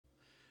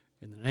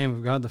In the name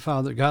of God the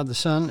Father, God the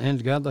Son,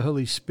 and God the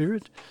Holy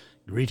Spirit,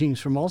 greetings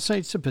from All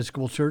Saints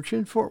Episcopal Church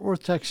in Fort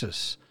Worth,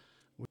 Texas.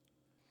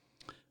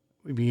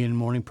 We begin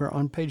morning prayer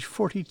on page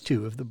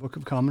 42 of the Book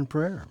of Common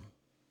Prayer.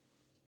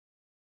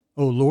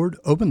 O Lord,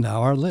 open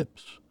thou our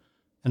lips,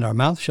 and our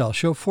mouth shall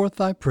show forth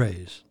thy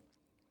praise.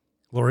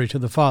 Glory to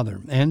the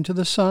Father, and to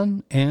the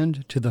Son,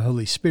 and to the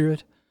Holy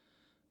Spirit,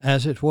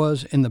 as it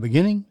was in the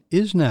beginning,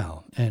 is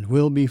now, and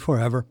will be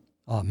forever.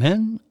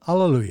 Amen.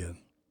 Alleluia.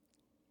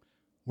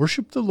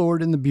 Worship the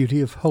Lord in the beauty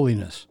of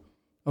holiness.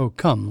 O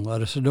come,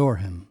 let us adore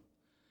him.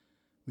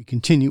 We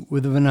continue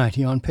with the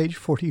Venite on page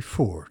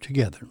 44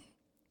 together.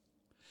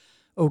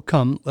 O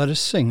come, let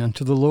us sing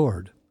unto the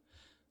Lord.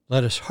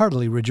 Let us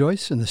heartily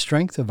rejoice in the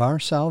strength of our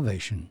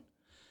salvation.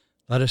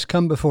 Let us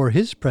come before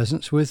his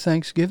presence with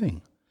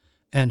thanksgiving,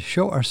 and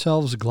show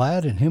ourselves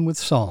glad in him with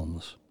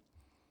psalms.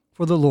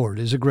 For the Lord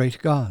is a great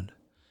God,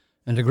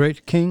 and a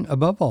great King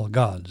above all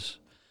gods.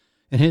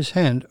 In his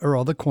hand are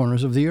all the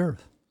corners of the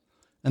earth,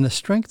 and the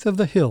strength of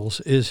the hills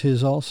is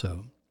his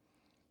also.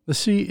 The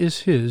sea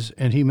is his,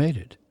 and he made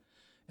it,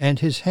 and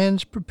his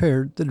hands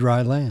prepared the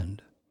dry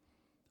land.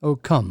 O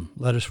come,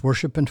 let us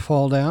worship and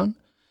fall down,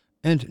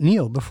 and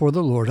kneel before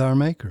the Lord our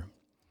Maker.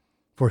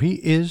 For he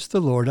is the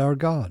Lord our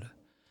God,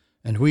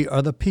 and we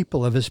are the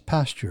people of his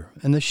pasture,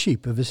 and the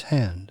sheep of his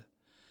hand.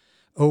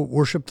 O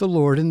worship the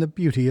Lord in the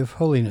beauty of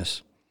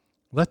holiness.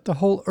 Let the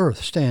whole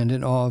earth stand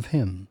in awe of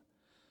him.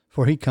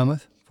 For he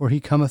cometh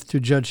to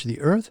judge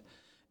the earth,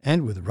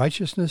 and with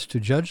righteousness to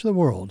judge the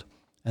world,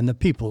 and the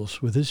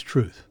peoples with his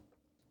truth.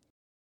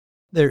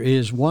 There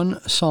is one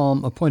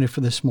psalm appointed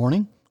for this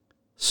morning,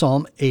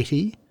 Psalm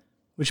 80,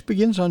 which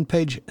begins on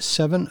page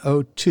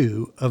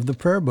 702 of the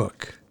prayer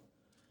book.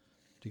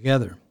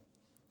 Together,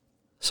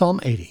 Psalm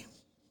 80.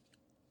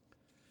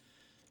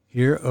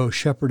 Hear, O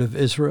shepherd of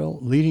Israel,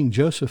 leading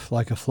Joseph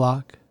like a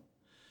flock.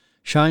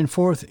 Shine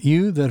forth,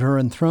 you that are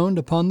enthroned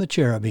upon the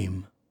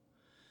cherubim.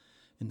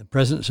 In the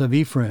presence of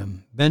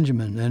Ephraim,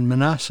 Benjamin, and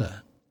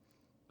Manasseh,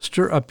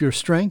 stir up your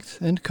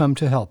strength and come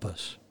to help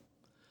us.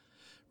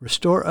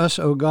 Restore us,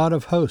 O God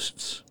of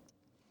hosts.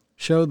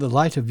 Show the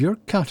light of your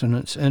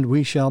countenance, and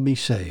we shall be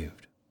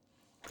saved.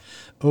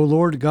 O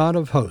Lord God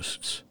of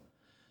hosts,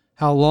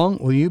 how long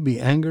will you be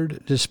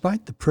angered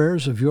despite the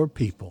prayers of your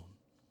people?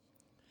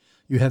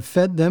 You have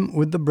fed them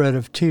with the bread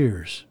of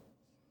tears.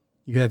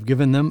 You have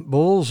given them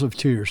bowls of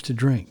tears to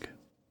drink.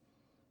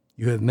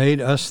 You have made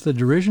us the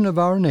derision of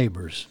our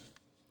neighbors,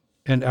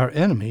 and our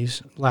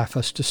enemies laugh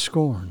us to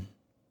scorn.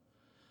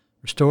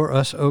 Restore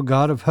us, O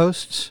God of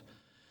hosts.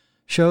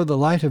 Show the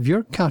light of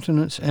your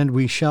countenance, and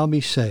we shall be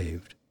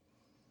saved.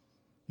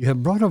 You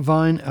have brought a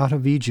vine out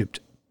of Egypt.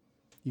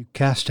 You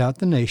cast out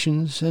the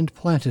nations and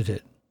planted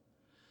it.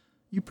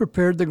 You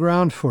prepared the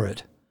ground for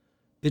it.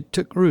 It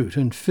took root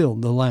and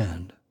filled the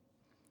land.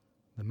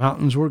 The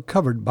mountains were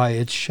covered by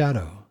its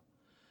shadow,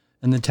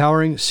 and the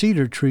towering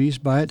cedar trees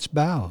by its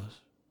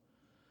boughs.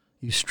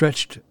 You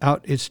stretched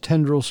out its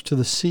tendrils to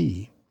the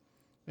sea,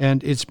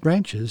 and its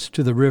branches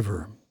to the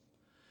river.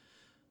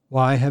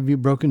 Why have you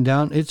broken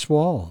down its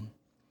wall,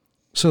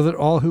 so that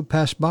all who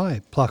pass by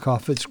pluck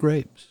off its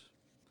grapes?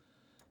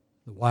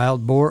 The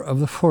wild boar of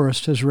the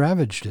forest has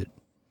ravaged it,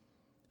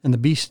 and the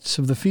beasts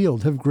of the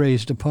field have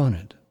grazed upon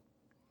it.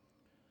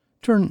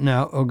 Turn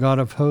now, O God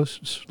of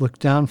hosts, look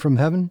down from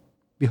heaven,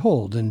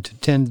 behold, and to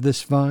tend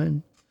this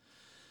vine.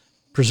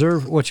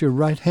 Preserve what your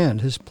right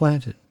hand has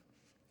planted.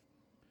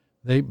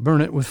 They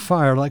burn it with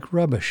fire like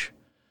rubbish.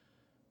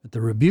 At the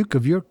rebuke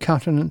of your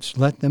countenance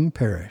let them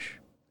perish.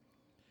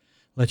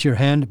 Let your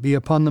hand be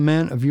upon the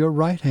man of your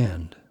right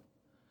hand,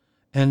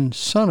 and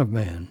Son of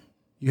Man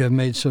you have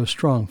made so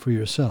strong for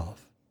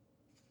yourself.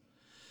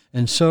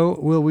 And so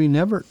will we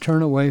never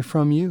turn away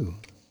from you.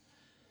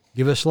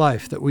 Give us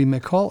life that we may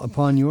call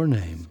upon your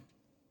name.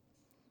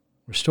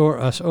 Restore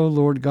us, O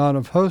Lord God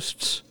of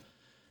hosts.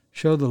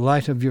 Show the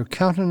light of your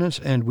countenance,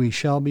 and we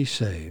shall be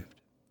saved.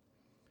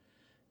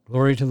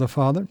 Glory to the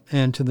Father,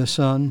 and to the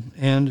Son,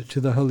 and to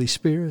the Holy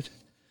Spirit,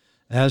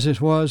 as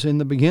it was in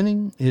the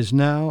beginning, is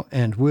now,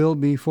 and will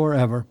be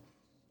forever.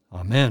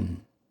 Amen.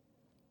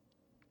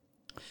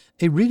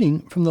 A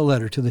reading from the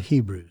letter to the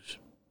Hebrews.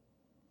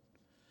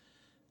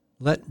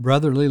 Let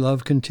brotherly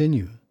love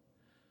continue.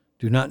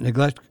 Do not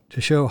neglect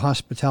to show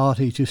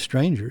hospitality to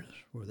strangers,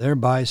 for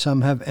thereby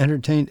some have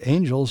entertained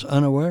angels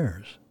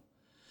unawares.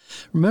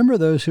 Remember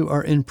those who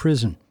are in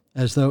prison,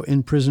 as though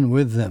in prison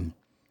with them,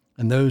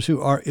 and those who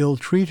are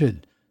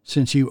ill-treated,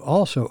 since you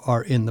also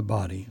are in the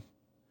body.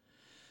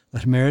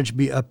 Let marriage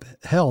be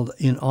upheld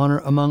in honor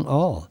among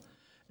all,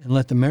 and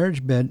let the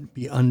marriage bed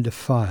be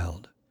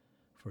undefiled,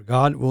 for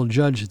God will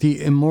judge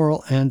the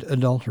immoral and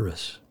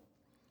adulterous.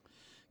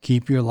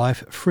 Keep your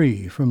life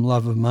free from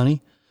love of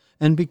money,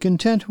 and be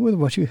content with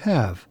what you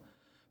have,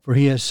 for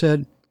he has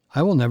said,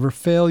 I will never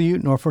fail you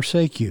nor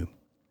forsake you.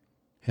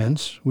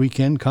 Hence we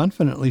can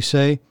confidently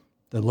say,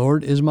 The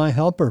Lord is my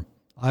helper.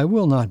 I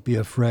will not be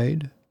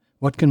afraid.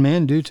 What can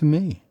man do to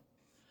me?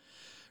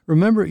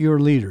 Remember your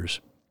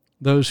leaders,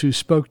 those who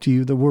spoke to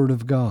you the word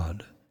of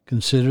God.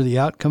 Consider the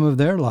outcome of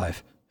their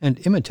life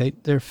and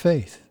imitate their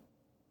faith.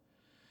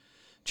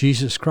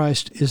 Jesus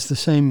Christ is the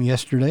same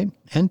yesterday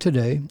and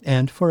today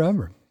and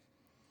forever.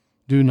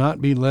 Do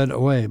not be led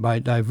away by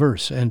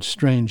diverse and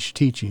strange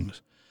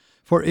teachings,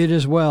 for it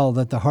is well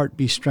that the heart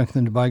be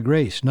strengthened by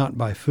grace, not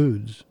by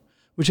foods,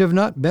 which have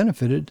not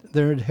benefited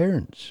their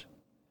adherents.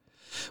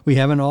 We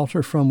have an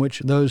altar from which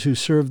those who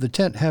serve the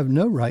tent have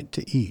no right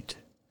to eat.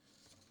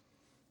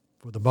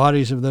 For the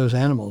bodies of those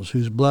animals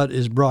whose blood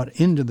is brought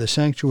into the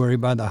sanctuary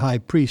by the high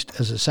priest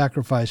as a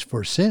sacrifice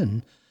for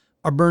sin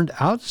are burned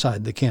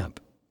outside the camp.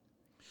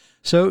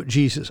 So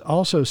Jesus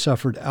also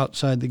suffered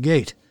outside the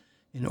gate,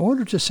 in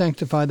order to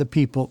sanctify the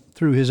people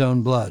through his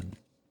own blood.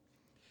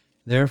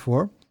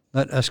 Therefore,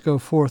 let us go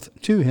forth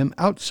to him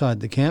outside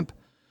the camp,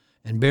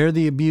 and bear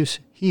the abuse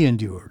he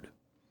endured.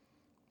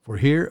 For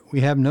here we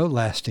have no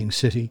lasting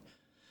city,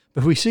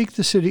 but we seek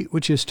the city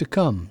which is to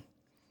come.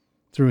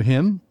 Through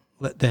him,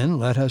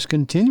 let us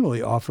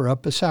continually offer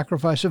up a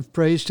sacrifice of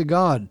praise to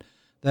God,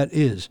 that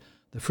is,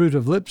 the fruit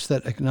of lips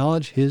that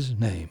acknowledge his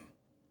name.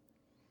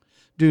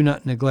 Do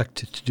not neglect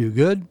to do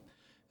good,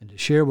 and to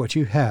share what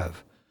you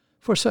have,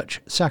 for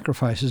such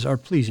sacrifices are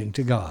pleasing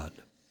to God.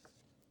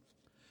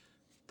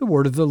 The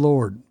word of the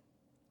Lord.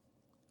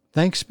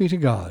 Thanks be to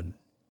God.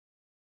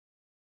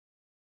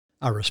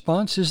 Our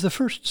response is the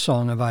first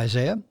song of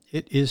Isaiah.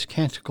 It is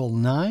Canticle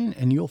 9,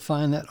 and you'll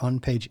find that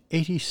on page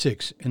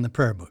 86 in the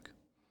prayer book.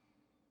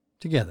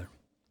 Together.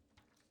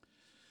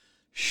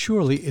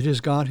 Surely it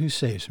is God who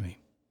saves me.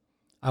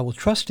 I will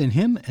trust in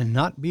him and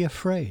not be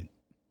afraid.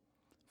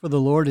 For the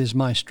Lord is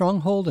my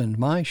stronghold and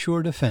my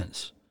sure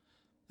defense,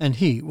 and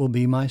he will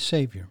be my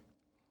Savior.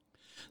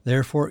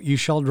 Therefore you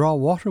shall draw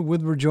water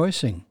with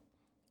rejoicing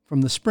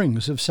from the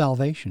springs of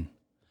salvation.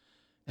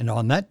 And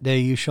on that day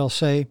you shall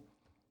say,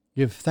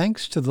 Give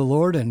thanks to the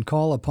Lord and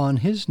call upon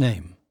his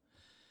name.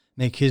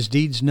 Make his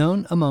deeds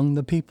known among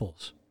the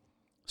peoples.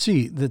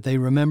 See that they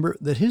remember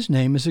that his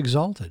name is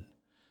exalted.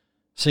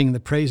 Sing the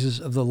praises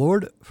of the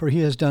Lord, for he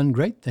has done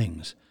great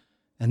things,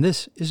 and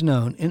this is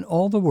known in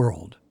all the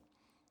world.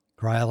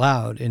 Cry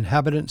aloud,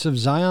 inhabitants of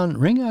Zion,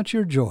 ring out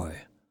your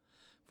joy.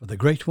 For the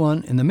Great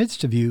One in the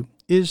midst of you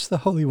is the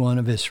Holy One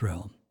of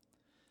Israel.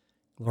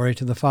 Glory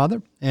to the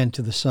Father, and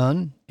to the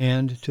Son,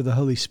 and to the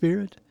Holy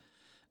Spirit,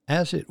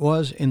 as it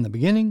was in the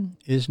beginning,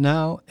 is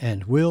now,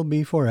 and will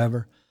be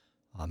forever.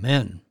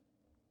 Amen.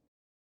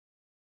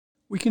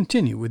 We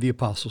continue with the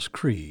Apostles'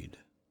 Creed.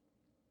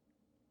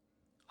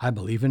 I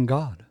believe in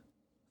God,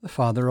 the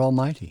Father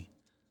Almighty,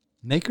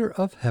 maker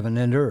of heaven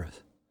and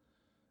earth,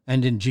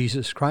 and in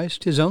Jesus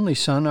Christ, his only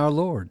Son, our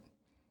Lord,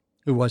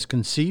 who was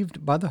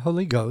conceived by the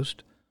Holy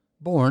Ghost,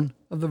 born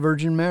of the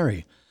Virgin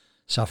Mary,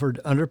 suffered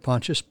under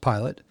Pontius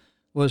Pilate,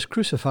 was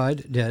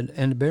crucified, dead,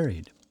 and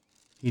buried.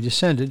 He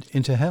descended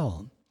into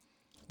hell.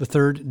 The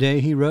third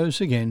day he rose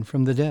again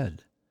from the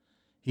dead.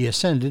 He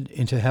ascended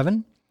into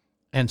heaven,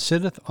 and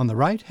sitteth on the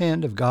right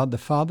hand of God the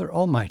Father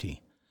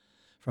Almighty.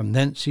 From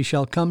thence he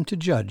shall come to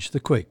judge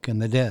the quick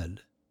and the dead.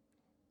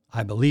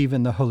 I believe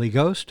in the Holy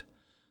Ghost,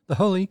 the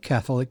Holy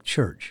Catholic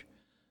Church,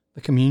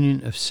 the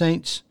communion of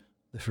saints,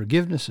 the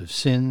forgiveness of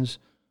sins,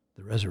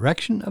 the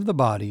resurrection of the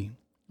body,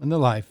 and the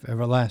life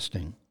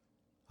everlasting.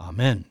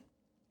 Amen.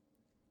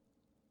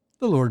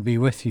 The Lord be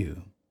with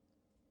you.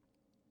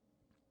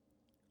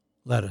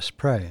 Let us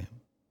pray.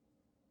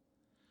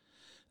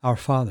 Our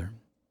Father,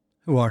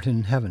 who art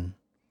in heaven,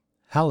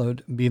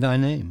 hallowed be thy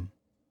name.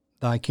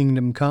 Thy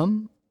kingdom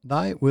come,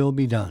 thy will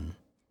be done,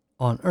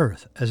 on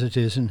earth as it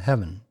is in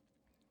heaven.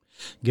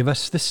 Give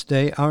us this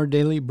day our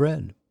daily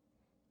bread,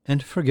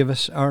 and forgive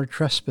us our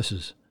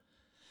trespasses,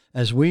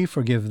 as we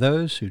forgive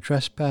those who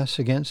trespass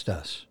against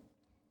us.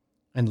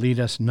 And lead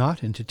us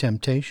not into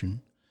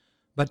temptation,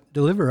 but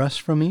deliver us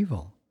from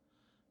evil.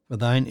 For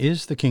thine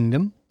is the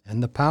kingdom,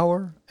 and the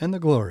power, and the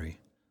glory,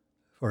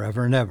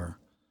 forever and ever.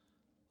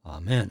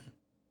 Amen.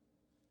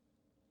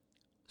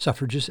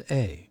 Suffrages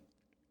A.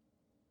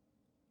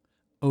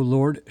 O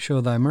Lord,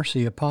 show thy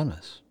mercy upon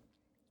us,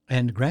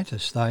 and grant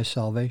us thy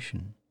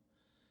salvation.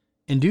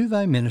 Endue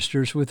thy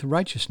ministers with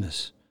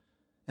righteousness,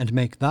 and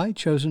make thy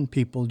chosen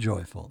people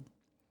joyful.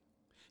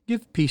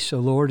 Give peace, O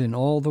Lord, in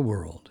all the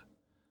world,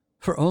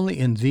 for only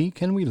in thee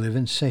can we live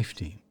in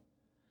safety.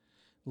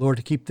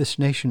 Lord, keep this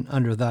nation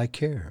under thy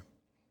care,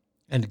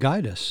 and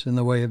guide us in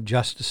the way of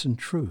justice and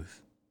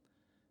truth.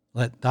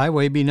 Let thy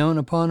way be known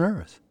upon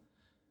earth,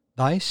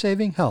 thy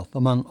saving health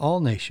among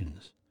all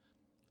nations.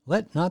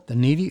 Let not the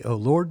needy, O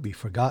Lord, be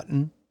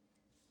forgotten,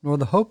 nor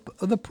the hope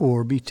of the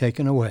poor be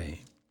taken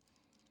away.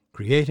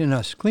 Create in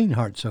us clean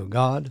hearts, O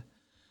God,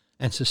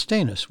 and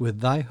sustain us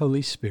with thy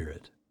Holy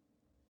Spirit.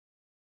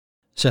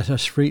 Set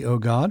us free, O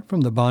God,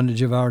 from the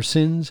bondage of our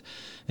sins,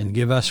 and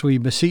give us, we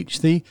beseech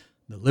thee,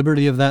 the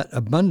liberty of that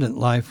abundant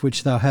life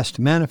which thou hast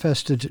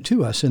manifested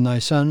to us in thy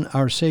Son,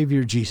 our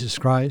Saviour, Jesus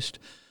Christ,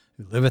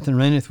 who liveth and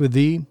reigneth with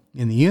thee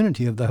in the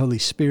unity of the Holy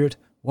Spirit,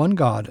 one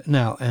God,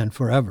 now and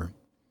forever.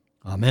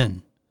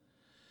 Amen.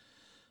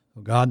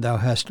 O God, thou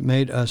hast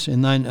made us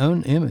in thine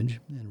own image,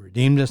 and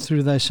redeemed us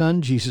through thy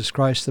Son, Jesus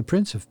Christ, the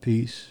Prince of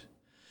Peace.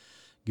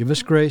 Give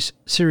us grace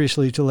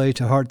seriously to lay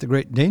to heart the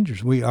great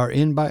dangers we are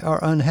in by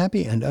our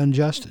unhappy and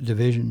unjust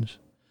divisions,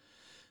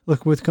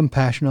 Look with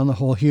compassion on the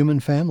whole human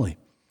family.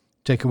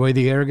 Take away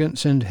the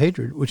arrogance and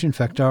hatred which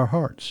infect our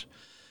hearts.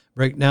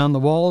 Break down the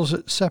walls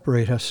that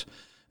separate us,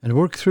 and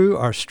work through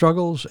our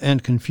struggles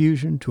and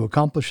confusion to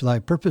accomplish thy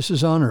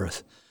purposes on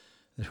earth,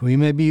 that we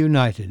may be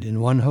united in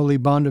one holy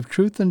bond of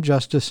truth and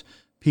justice,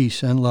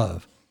 peace and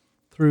love,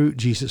 through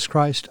Jesus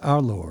Christ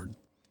our Lord.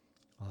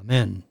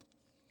 Amen.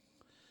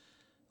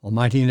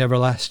 Almighty and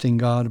everlasting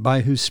God,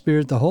 by whose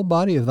Spirit the whole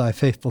body of thy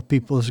faithful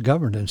people is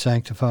governed and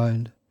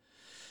sanctified,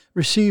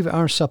 receive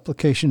our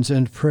supplications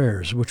and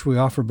prayers, which we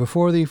offer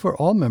before thee for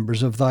all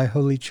members of thy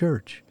holy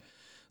church,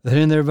 that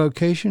in their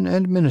vocation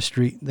and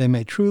ministry they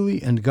may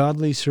truly and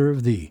godly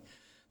serve thee,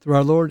 through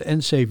our Lord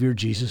and Savior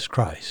Jesus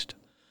Christ.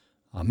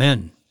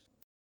 Amen.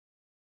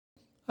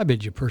 I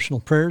bid you personal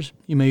prayers.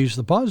 You may use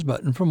the pause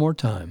button for more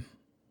time.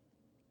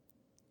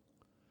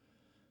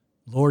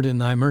 Lord, in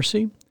thy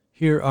mercy,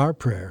 hear our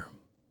prayer.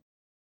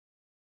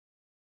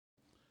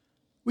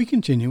 We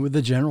continue with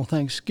the general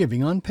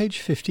thanksgiving on page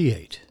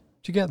 58,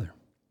 together.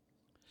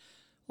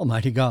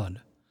 Almighty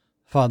God,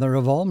 Father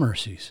of all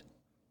mercies,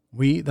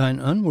 we, thine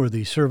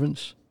unworthy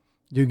servants,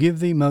 do give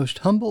thee most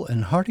humble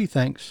and hearty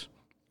thanks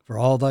for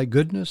all thy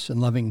goodness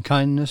and loving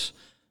kindness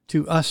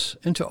to us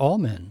and to all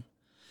men.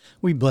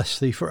 We bless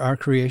thee for our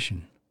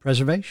creation,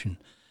 preservation,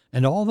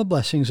 and all the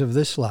blessings of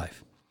this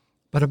life,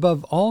 but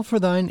above all for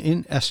thine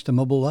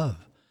inestimable love,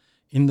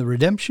 in the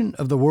redemption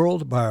of the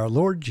world by our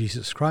Lord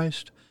Jesus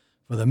Christ,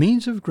 for the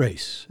means of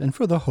grace and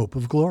for the hope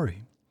of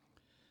glory.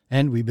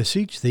 And we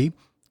beseech thee,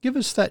 give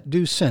us that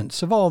due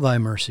sense of all thy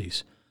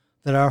mercies,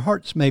 that our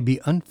hearts may be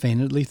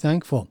unfeignedly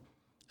thankful,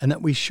 and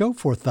that we show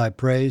forth thy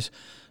praise,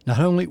 not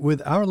only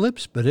with our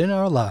lips but in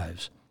our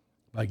lives,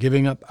 by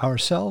giving up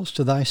ourselves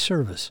to thy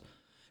service,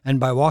 and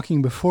by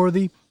walking before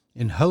thee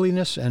in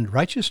holiness and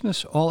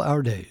righteousness all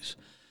our days,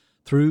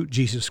 through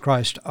Jesus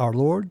Christ our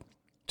Lord,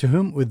 to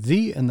whom with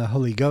thee and the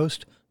Holy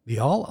Ghost be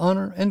all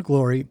honor and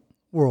glory,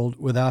 world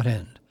without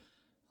end.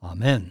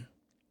 Amen.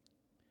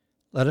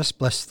 Let us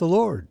bless the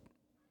Lord.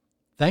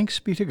 Thanks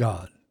be to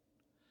God.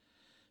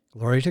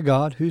 Glory to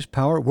God, whose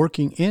power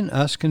working in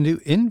us can do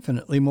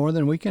infinitely more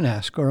than we can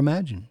ask or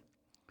imagine.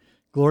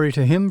 Glory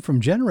to him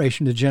from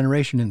generation to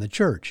generation in the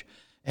church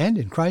and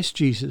in Christ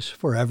Jesus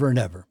forever and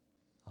ever.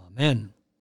 Amen.